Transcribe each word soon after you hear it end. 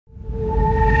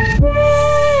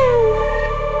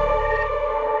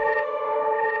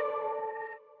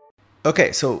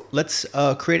Okay, so let's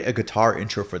create a guitar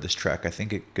intro for this track. I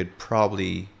think it could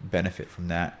probably benefit from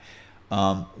that.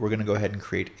 We're going to go ahead and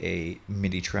create a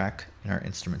MIDI track in our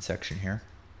instrument section here.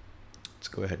 Let's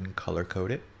go ahead and color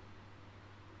code it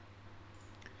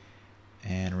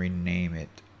and rename it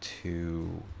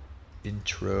to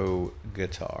intro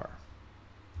guitar.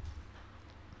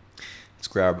 Let's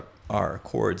grab our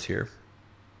chords here.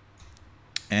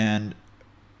 And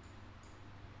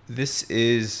this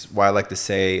is why I like to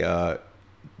say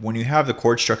when you have the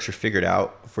chord structure figured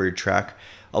out for your track,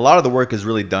 a lot of the work is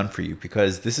really done for you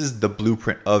because this is the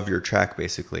blueprint of your track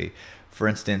basically. For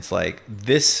instance, like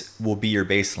this will be your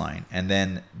bass line and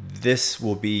then this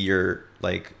will be your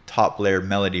like top layer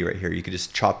melody right here. You could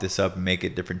just chop this up and make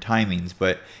it different timings,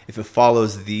 but if it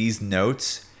follows these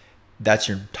notes, that's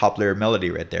your top layer melody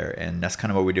right there. And that's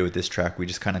kind of what we did with this track. We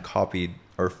just kind of copied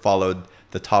or followed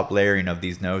the top layering of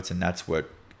these notes, and that's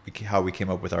how we came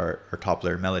up with our top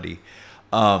layer melody.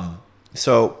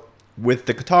 So with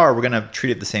the guitar, we're gonna treat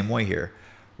it the same way here.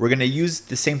 We're gonna use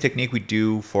the same technique we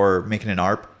do for making an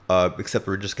ARP, except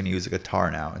we're just gonna use a guitar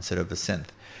now instead of a synth.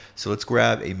 So let's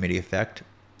grab a MIDI effect,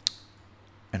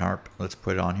 an ARP, let's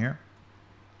put it on here.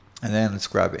 And then let's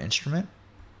grab an instrument.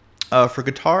 For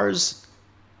guitars,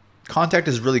 Contact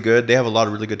is really good. They have a lot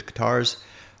of really good guitars.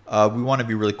 We wanna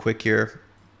be really quick here.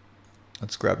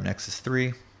 Let's grab Nexus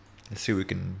 3. Let's see what we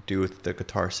can do with the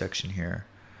guitar section here.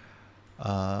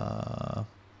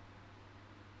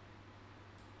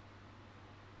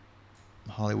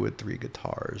 Hollywood 3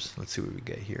 guitars. Let's see what we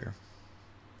get here.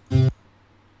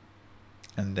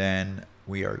 And then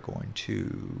we are going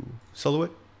to solo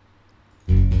it.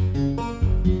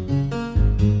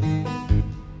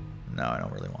 No, I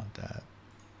don't really want that.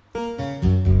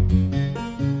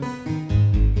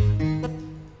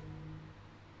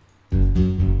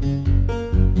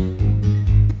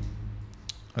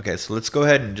 Okay, so let's go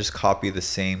ahead and just copy the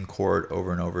same chord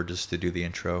over and over just to do the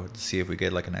intro to see if we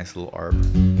get like a nice little ARP.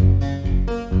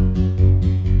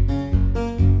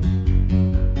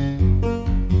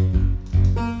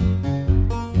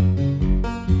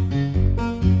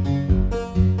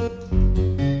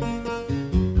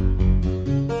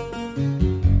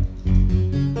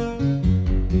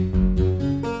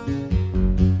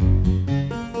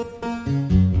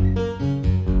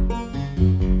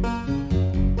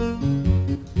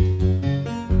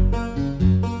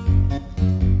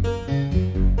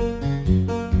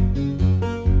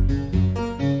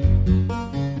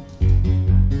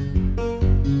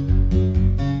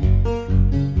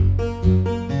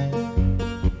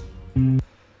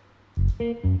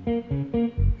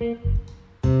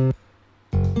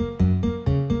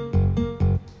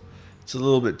 It's a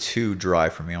little bit too dry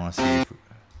for me. I want to see if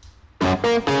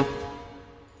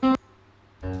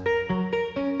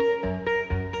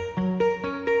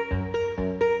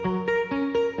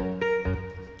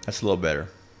that's a little better.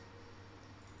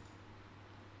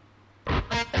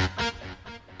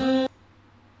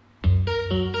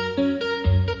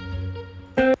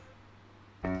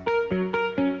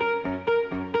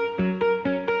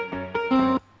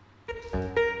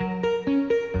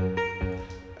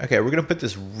 Okay, we're gonna put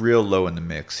this real low in the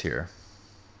mix here.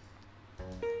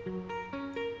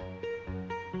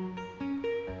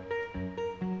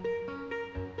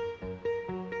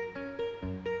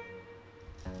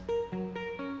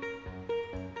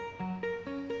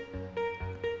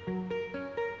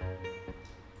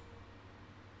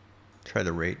 Try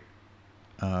the rate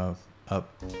up.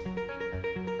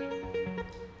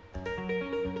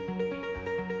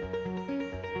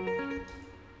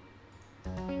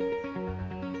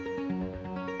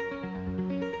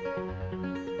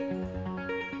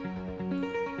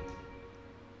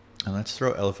 And let's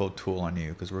throw LFO tool on you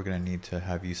because we're going to need to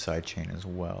have you sidechain as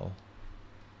well.